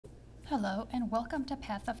Hello and welcome to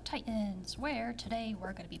Path of Titans, where today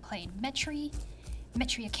we're going to be playing Metria,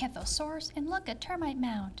 Metriacanthosaurus, and look, a termite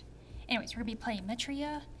mound. Anyways, we're going to be playing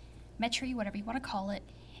Metria, whatever you want to call it,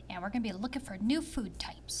 and we're going to be looking for new food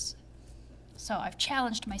types. So I've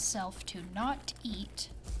challenged myself to not eat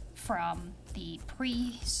from the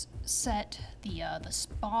preset, the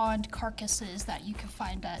spawned carcasses that you can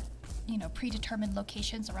find at, predetermined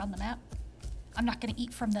locations around the map. I'm not going to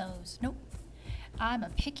eat from those. Nope. I'm a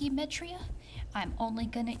picky Metria. I'm only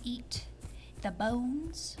gonna eat the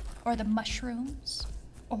bones or the mushrooms,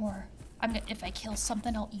 or if I kill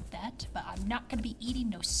something, I'll eat that, but I'm not gonna be eating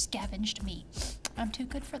no scavenged meat. I'm too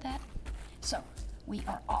good for that. So, we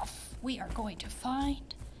are off. We are going to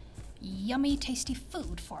find yummy, tasty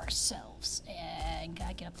food for ourselves. And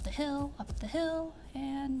gotta get up the hill,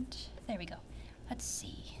 and there we go. Let's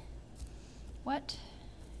see. What?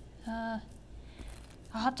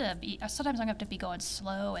 Sometimes I'm gonna have to be going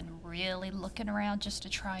slow and really looking around just to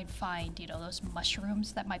try and find, those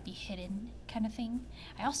mushrooms that might be hidden kind of thing.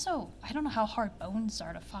 I don't know how hard bones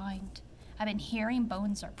are to find. I've been hearing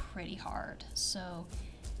bones are pretty hard, so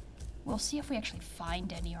we'll see if we actually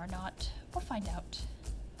find any or not. We'll find out.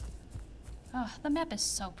 Oh, the map is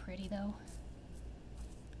so pretty though.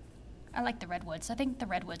 I like the redwoods. I think the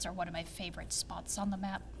redwoods are one of my favorite spots on the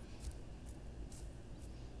map.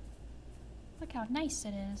 Look how nice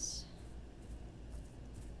it is.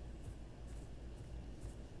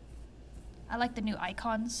 I like the new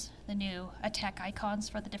icons, the new attack icons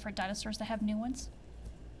for the different dinosaurs that have new ones.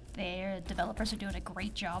 Their developers are doing a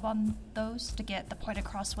great job on those to get the point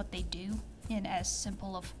across what they do in as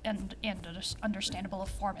simple of and understandable a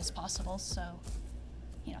form as possible, so,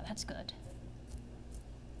 that's good.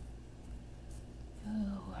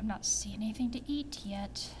 Oh, I'm not seeing anything to eat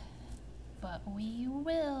yet, but we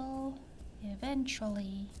will.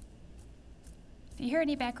 Eventually. If you hear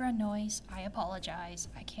any background noise, I apologize.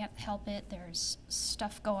 I can't help it. There's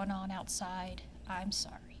stuff going on outside. I'm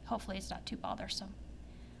sorry. Hopefully it's not too bothersome.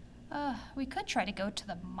 We could try to go to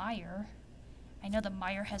the mire. I know the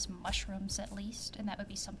mire has mushrooms at least, and that would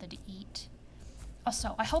be something to eat.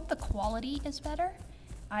 Also, I hope the quality is better.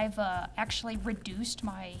 I've actually reduced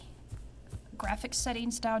my graphics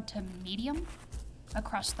settings down to medium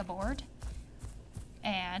across the board.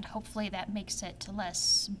 And hopefully that makes it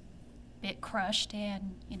less bit crushed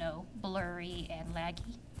and, blurry and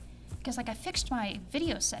laggy. Because, I fixed my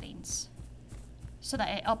video settings so that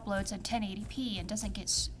it uploads in 1080p and doesn't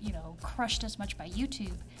get, crushed as much by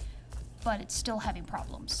YouTube, but it's still having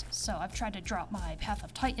problems. So I've tried to drop my Path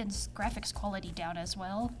of Titans graphics quality down as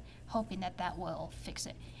well, hoping that that will fix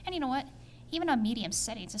it. And you know what? Even on medium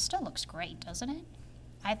settings, it still looks great, doesn't it?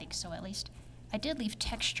 I think so, at least. I did leave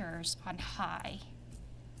textures on high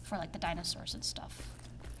for the dinosaurs and stuff,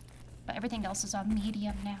 but everything else is on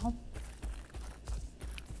medium now,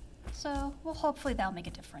 so hopefully that'll make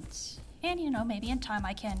a difference. And maybe in time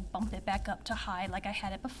I can bump it back up to high like I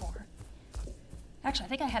had it before. Actually, I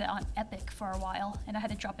think I had it on epic for a while and I had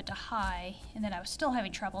to drop it to high, and then I was still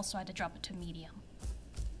having trouble, so I had to drop it to medium,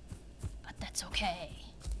 but that's okay.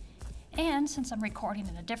 And since I'm recording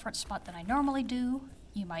in a different spot than I normally do,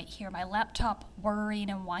 you might hear my laptop whirring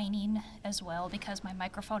and whining as well, because my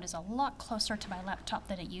microphone is a lot closer to my laptop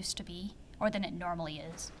than it used to be, or than it normally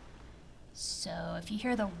is. So if you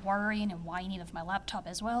hear the whirring and whining of my laptop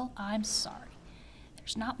as well, I'm sorry.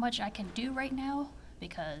 There's not much I can do right now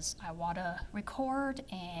because I want to record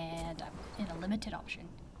and I'm in a limited option.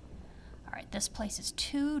 Alright, this place is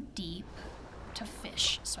too deep to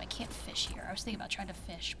fish, so I can't fish here. I was thinking about trying to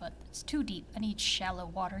fish, but it's too deep. I need shallow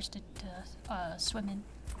waters to swim in.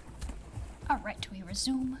 Alright, we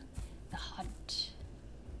resume the hunt.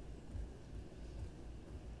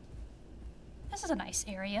 This is a nice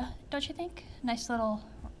area, don't you think? Nice little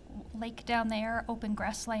lake down there, open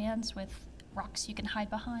grasslands with rocks you can hide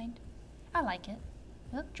behind. I like it.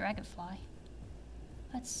 Look, dragonfly.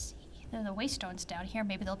 Let's see. There are the waystones down here.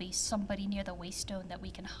 Maybe there'll be somebody near the waystone that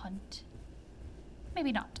we can hunt.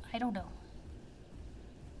 Maybe not. I don't know.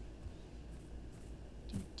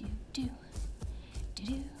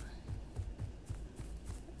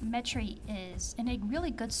 Metria is in a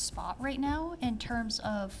really good spot right now in terms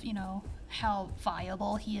of, how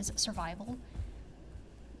viable he is at survival.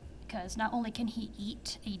 Because not only can he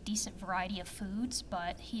eat a decent variety of foods,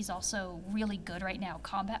 but he's also really good right now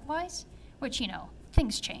combat-wise, which,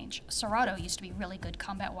 things change. Serato used to be really good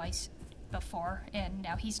combat-wise before, and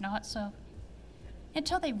now he's not, so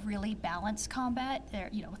until they really balance combat,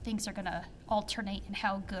 things are gonna alternate in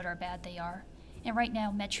how good or bad they are. And right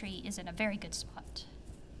now, Metria is in a very good spot.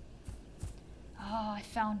 Oh, I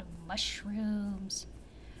found mushrooms.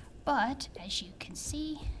 But, as you can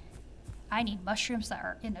see, I need mushrooms that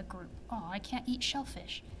are in a group. Oh, I can't eat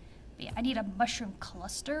shellfish. But yeah, I need a mushroom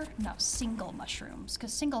cluster, not single mushrooms,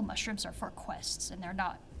 because single mushrooms are for quests, and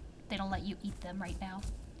they don't let you eat them right now.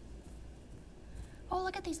 Oh,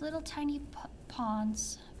 look at these little tiny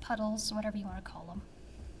ponds, puddles, whatever you want to call them.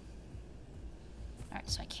 Alright,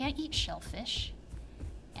 so I can't eat shellfish,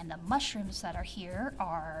 and the mushrooms that are here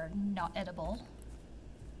are not edible.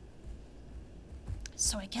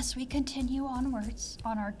 So I guess we continue onwards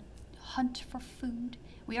on our hunt for food.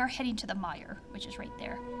 We are heading to the mire, which is right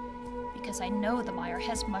there, because I know the mire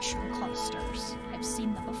has mushroom clusters. I've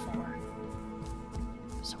seen them before.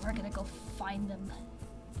 So we're gonna go find them.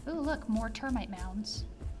 Ooh, look, more termite mounds.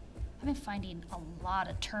 I've been finding a lot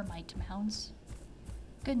of termite mounds.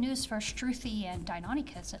 Good news for Struthi and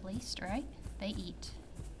Deinonychus, at least, right? They eat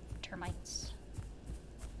termites.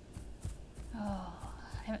 Oh,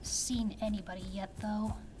 I haven't seen anybody yet,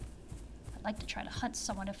 though. I'd like to try to hunt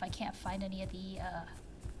someone if I can't find any of the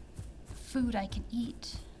food I can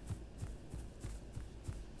eat.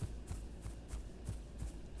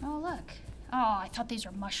 Oh, look. Oh, I thought these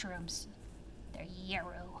were mushrooms. They're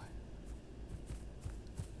yarrow.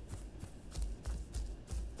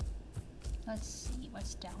 Let's see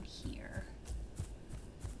what's down here.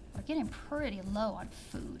 We're getting pretty low on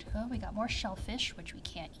food. Oh, we got more shellfish, which we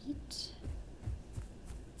can't eat.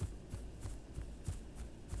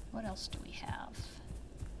 What else do we have?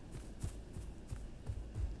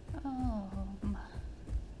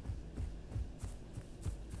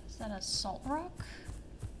 Is that a salt rock?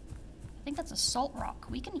 I think that's a salt rock.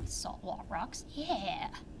 We can eat salt rocks. Yeah.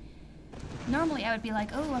 Normally I would be like,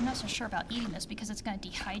 oh, I'm not so sure about eating this because it's going to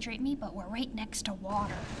dehydrate me, but we're right next to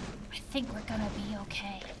water. I think we're going to be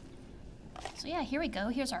okay. So yeah, here we go.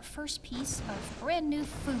 Here's our first piece of brand new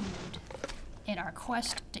food in our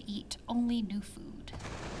quest to eat only new food.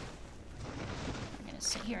 We're going to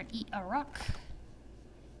sit here and eat a rock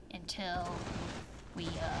until we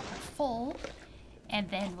are full, and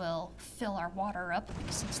then we'll fill our water up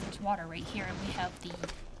since there's water right here and we have the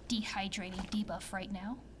dehydrating debuff right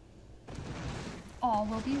now. All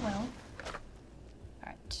will be well.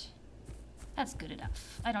 Alright. That's good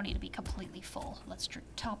enough. I don't need to be completely full. Let's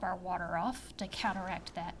top our water off to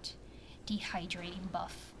counteract that dehydrating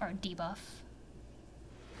buff, or debuff.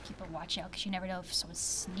 Keep a watch out, because you never know if someone's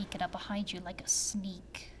sneaking up behind you like a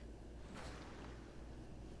sneak.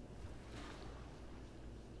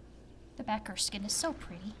 The backer skin is so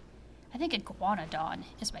pretty. I think Iguanodon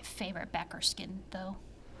is my favorite backer skin, though.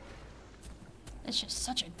 It's just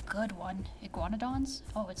such a good one. Iguanodons?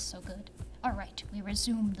 Oh, it's so good. Alright, we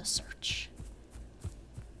resume the search.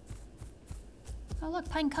 Oh, look,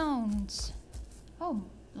 pine cones. Oh,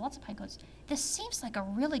 lots of pine cones. This seems like a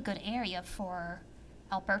really good area for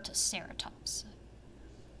Albertus ceratops.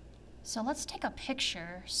 So let's take a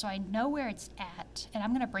picture so I know where it's at, and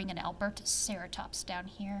I'm going to bring an Albertus ceratops down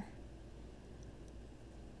here.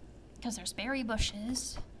 Because there's berry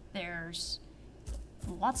bushes, there's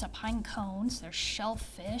lots of pine cones, there's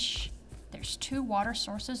shellfish, there's 2 water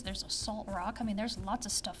sources, there's a salt rock. I mean, there's lots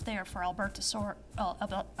of stuff there for Albertus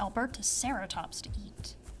ceratops to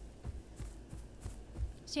eat.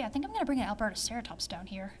 So yeah, I think I'm going to bring an Albertus ceratops down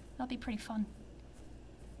here. That'll be pretty fun.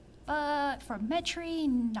 But for Metria,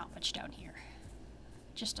 not much down here.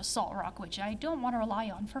 Just a salt rock, which I don't want to rely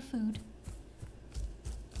on for food.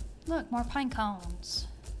 Look, more pine cones.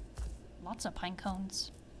 Lots of pine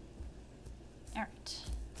cones. Alright.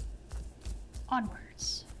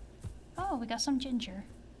 Onwards. Oh, we got some ginger.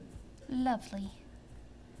 Lovely.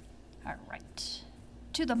 Alright.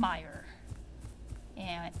 To the mire.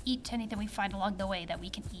 And eat anything we find along the way that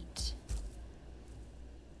we can eat.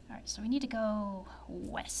 Alright, so we need to go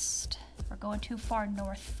west. We're going too far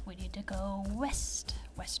north. We need to go west.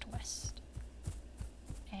 West, west.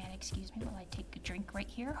 And excuse me while I take a drink right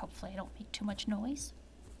here. Hopefully I don't make too much noise.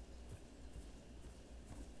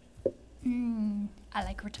 I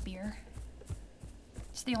like root beer.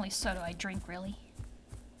 It's the only soda I drink, really.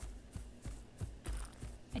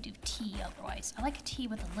 I do tea otherwise. I like tea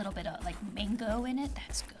with a little bit of, like, mango in it.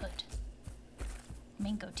 That's good.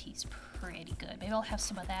 Mango tea's pretty good. Maybe I'll have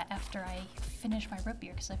some of that after I finish my root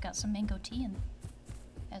beer, because I've got some mango tea in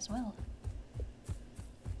as well.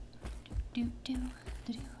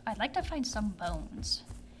 I'd like to find some bones.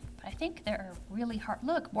 I think they're really hard.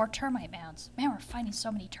 Look, more termite mounds. Man, we're finding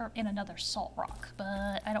so many in another salt rock,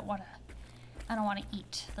 but I don't want to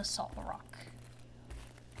eat the salt rock.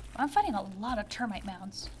 I'm finding a lot of termite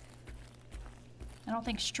mounds. I don't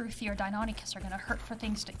think Struthi or Deinonychus are going to hurt for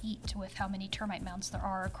things to eat with how many termite mounds there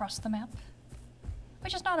are across the map.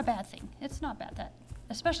 Which is not a bad thing. It's not bad that,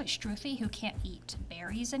 especially Struthi, who can't eat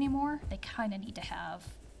berries anymore, they kind of need to have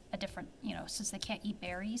a different, you know, since they can't eat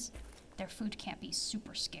berries, their food can't be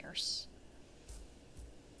super scarce.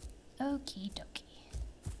 Okie dokie.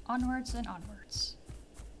 Onwards and onwards.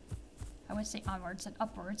 I would say onwards and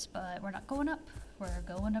upwards, but we're not going up. We're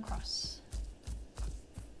going across.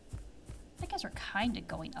 I guess we're kind of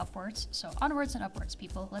going upwards. So onwards and upwards,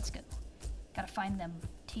 people. Let's go. Gotta find them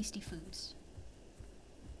tasty foods.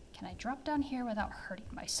 Can I drop down here without hurting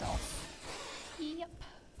myself? Yep.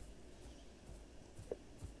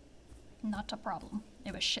 Not a problem.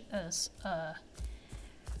 It was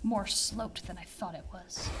more sloped than I thought it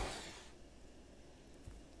was.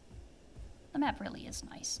 The map really is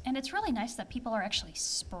nice. And it's really nice that people are actually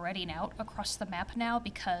spreading out across the map now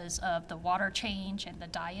because of the water change and the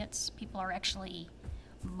diets. People are actually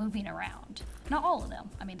moving around. Not all of them.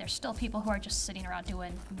 I mean, there's still people who are just sitting around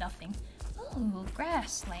doing nothing. Ooh,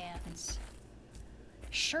 grasslands.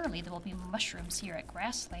 Surely there will be mushrooms here at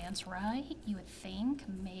grasslands, right? You would think,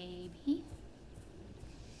 maybe.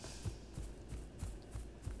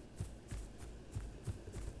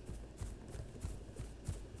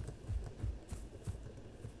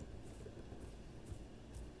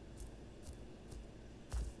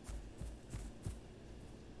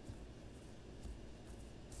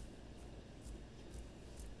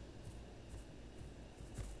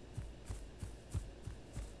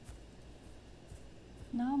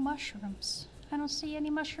 No mushrooms. I don't see any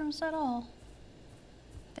mushrooms at all.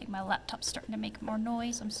 I think my laptop's starting to make more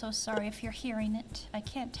noise. I'm so sorry if you're hearing it. I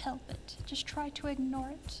can't help it. Just try to ignore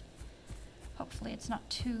it. Hopefully it's not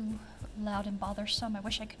too loud and bothersome. I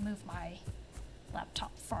wish I could move my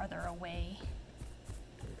laptop farther away.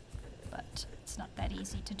 But it's not that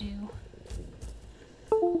easy to do.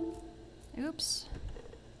 Oops.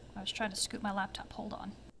 I was trying to scoot my laptop. Hold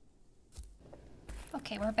on.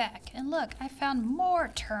 Okay, we're back. And look, I found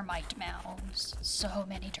more termite mounds. So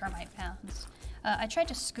many termite mounds. I tried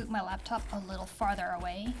to scoot my laptop a little farther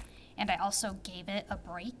away, and I also gave it a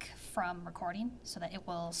break from recording so that it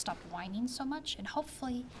will stop whining so much, and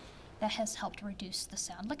hopefully that has helped reduce the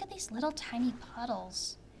sound. Look at these little tiny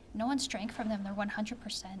puddles. No one's drank from them. They're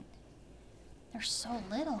 100%. They're so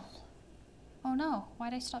little. Oh no,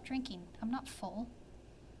 why'd I stop drinking? I'm not full.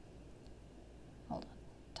 Hold on.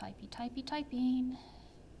 Typing.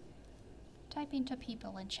 Typing to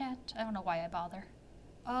people in chat. I don't know why I bother.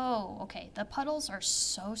 Oh, okay. The puddles are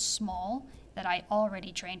so small that I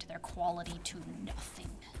already drained their quality to nothing.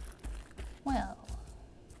 Well,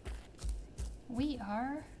 we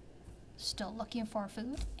are still looking for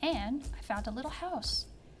food, and I found a little house.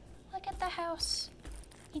 Look at the house.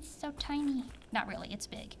 It's so tiny. Not really, it's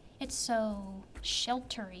big. It's so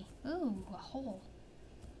sheltery. Ooh, a hole.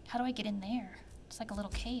 How do I get in there? It's like a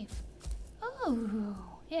little cave. Ooh,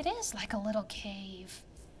 it is like a little cave.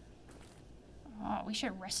 Oh, we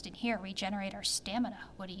should rest in here, regenerate our stamina.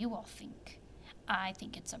 What do you all think? I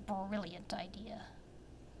think it's a brilliant idea.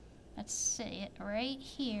 Let's sit right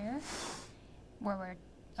here, where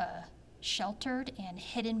we're sheltered and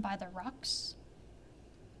hidden by the rocks.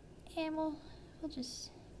 And we'll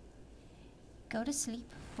just go to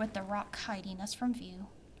sleep with the rock hiding us from view.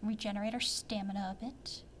 Regenerate our stamina a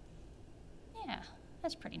bit. Yeah,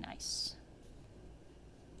 that's pretty nice.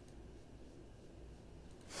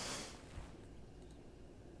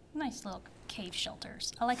 Nice little cave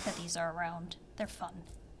shelters. I like that these are around. They're fun.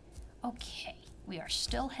 Okay, we are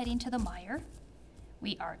still heading to the mire.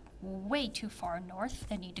 We are way too far north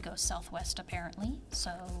and need to go southwest apparently,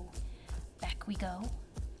 so back we go.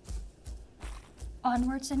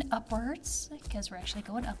 Onwards and upwards, because we're actually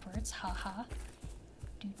going upwards, haha.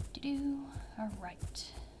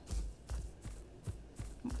 Alright.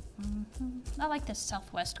 I like this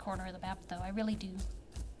southwest corner of the map though, I really do.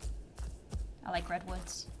 I like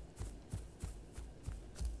redwoods.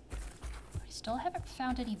 I still haven't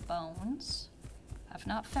found any bones. I've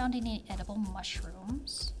not found any edible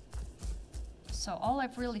mushrooms. So all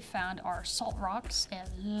I've really found are salt rocks and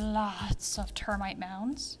lots of termite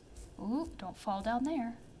mounds. Ooh, don't fall down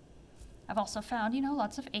there. I've also found, you know,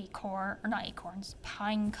 lots of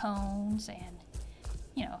pine cones and,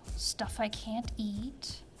 you know, stuff I can't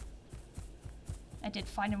eat. I did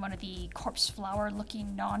find in one of the corpse flower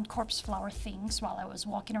looking non-corpse flower things while I was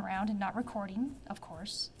walking around and not recording, of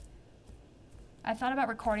course. I thought about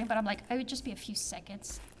recording, but I'm like, it would just be a few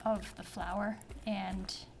seconds of the flower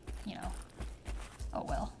and, you know, oh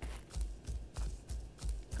well.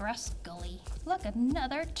 Grass gully. Look,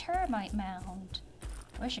 another termite mound.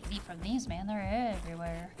 I wish I could eat from these, man. They're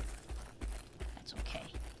everywhere. That's okay.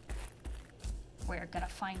 We're gonna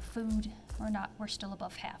find food. We're not. We're still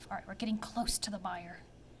above half. Alright, we're getting close to the mire.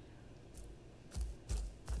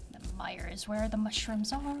 The mire is where the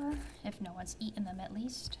mushrooms are, if no one's eaten them at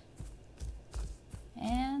least.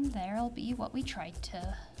 And there'll be what we tried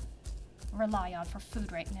to rely on for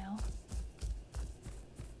food right now.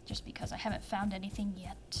 Just because I haven't found anything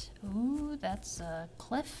yet. Ooh, that's a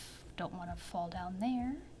cliff. Don't want to fall down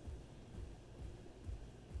there.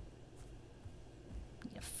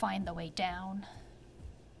 Need to find the way down.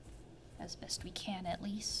 As best we can, at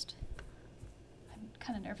least. I'm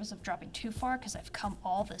kind of nervous of dropping too far because I've come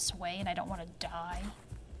all this way and I don't want to die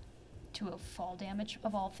to a fall damage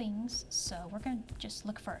of all things. So we're going to just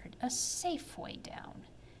look for a safe way down.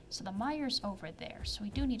 So the mire's over there, so we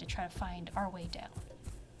do need to try to find our way down.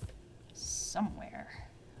 Somewhere.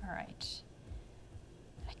 Alright.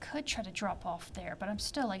 I could try to drop off there, but I'm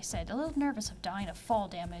still, like I said, a little nervous of dying of fall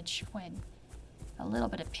damage when a little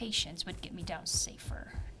bit of patience would get me down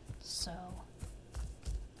safer. So,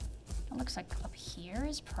 it looks like up here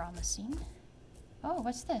is promising. Oh,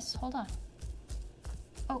 what's this? Hold on.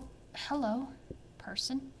 Oh, hello,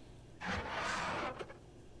 person.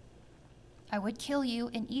 I would kill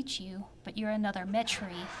you and eat you, but you're another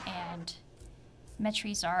Metri, and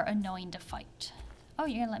Metries are annoying to fight. Oh,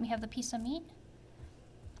 you're gonna let me have the piece of meat?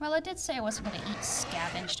 Well, I did say I wasn't gonna eat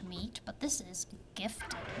scavenged meat, but this is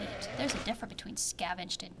gifted meat. There's a difference between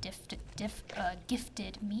scavenged and gifted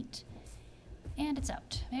meat. And it's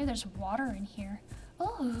out. Maybe there's water in here.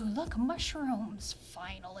 Oh, look, mushrooms,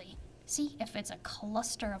 finally. See, if it's a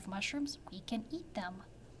cluster of mushrooms, we can eat them.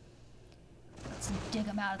 Let's dig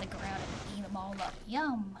them out of the ground and eat them all up.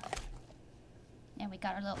 Yum! And we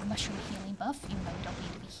got our little mushroom healing buff, even though we don't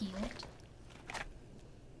need to be healed.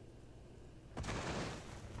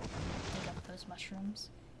 Dig up those mushrooms.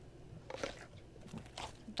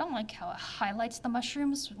 I don't like how it highlights the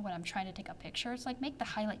mushrooms when I'm trying to take a picture. It's like, make the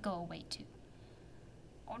highlight go away too.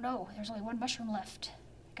 Oh no, there's only one mushroom left.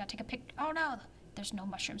 I gotta take a pic. Oh no, there's no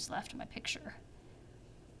mushrooms left in my picture.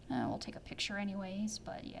 We'll take a picture anyways,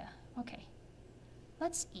 but yeah, okay.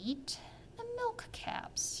 Let's eat the milk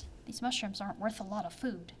caps. These mushrooms aren't worth a lot of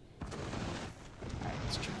food. Alright,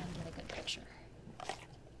 let's try and get a good picture.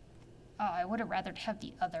 Oh, I would have rather have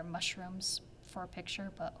the other mushrooms for a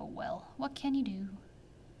picture, but oh well. What can you do?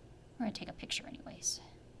 We're gonna take a picture anyways.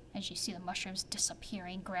 As you see the mushrooms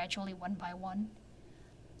disappearing gradually one by one.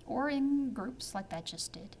 Or in groups like that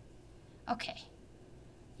just did. Okay.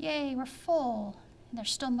 Yay, we're full. And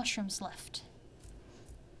there's still mushrooms left.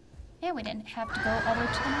 Yeah, we didn't have to go all the way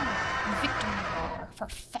to the victory roar for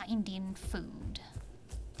finding food.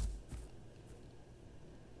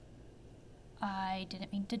 I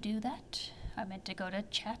didn't mean to do that. I meant to go to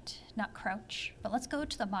chat, not crouch. But let's go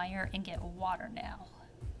to the mire and get water now.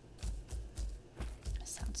 That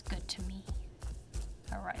sounds good to me.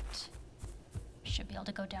 Alright. Should be able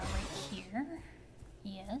to go down right here.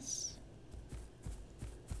 Yes.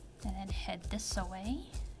 And then head this away.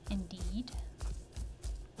 Indeed.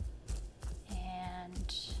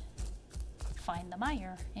 And find the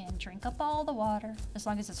mire and drink up all the water. As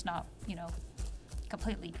long as it's not, you know,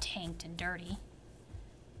 completely tanked and dirty.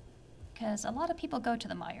 Because a lot of people go to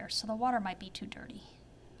the mire, so the water might be too dirty.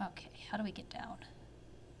 Okay, how do we get down?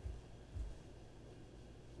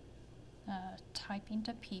 Typing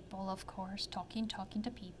to people, of course. Talking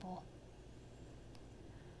to people.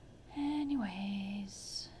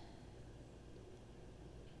 Anyways.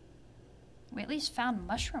 We at least found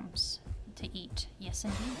mushrooms to eat. Yes,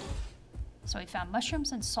 indeed. So we found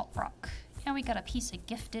mushrooms and salt rock. And we got a piece of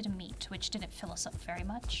gifted meat, which didn't fill us up very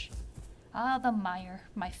much. Ah, the mire.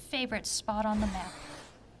 My favorite spot on the map.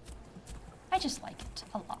 I just like it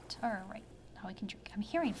a lot. Alright, now we can drink. I'm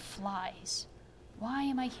hearing flies. Why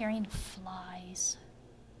am I hearing flies?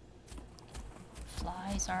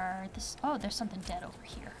 Flies are this. Oh, there's something dead over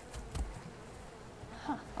here.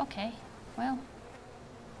 Huh, okay. Well,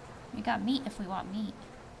 we got meat if we want meat.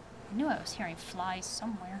 I knew I was hearing flies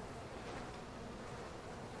somewhere.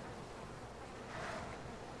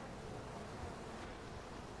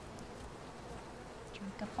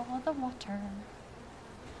 Drink up all the water.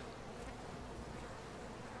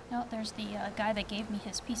 Oh, there's the guy that gave me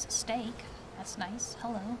his piece of steak. That's nice.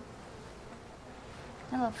 Hello.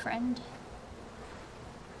 Hello, friend.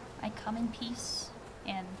 I come in peace,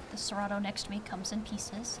 and the Serato next to me comes in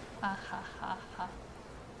pieces. Ha ha ha ha.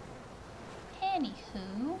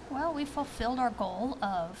 Anywho, well, we fulfilled our goal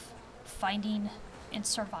of finding and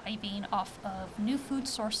surviving off of new food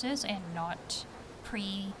sources and not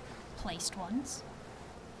pre-placed ones.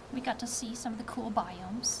 We got to see some of the cool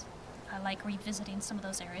biomes. I like revisiting some of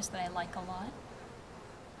those areas that I like a lot.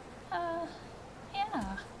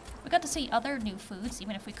 Yeah. We got to see other new foods,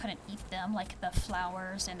 even if we couldn't eat them, like the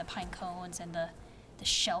flowers and the pine cones and the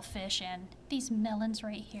shellfish and these melons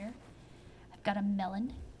right here. Got a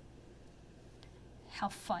melon. How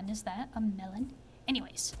fun is that? A melon.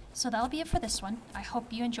 Anyways, so that'll be it for this one. I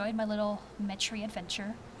hope you enjoyed my little Metria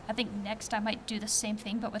adventure. I think next I might do the same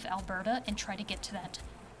thing but with Alberta and try to get to that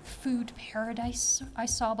food paradise I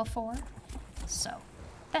saw before. So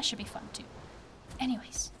that should be fun too.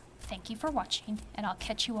 Anyways, thank you for watching, and I'll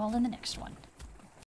catch you all in the next one.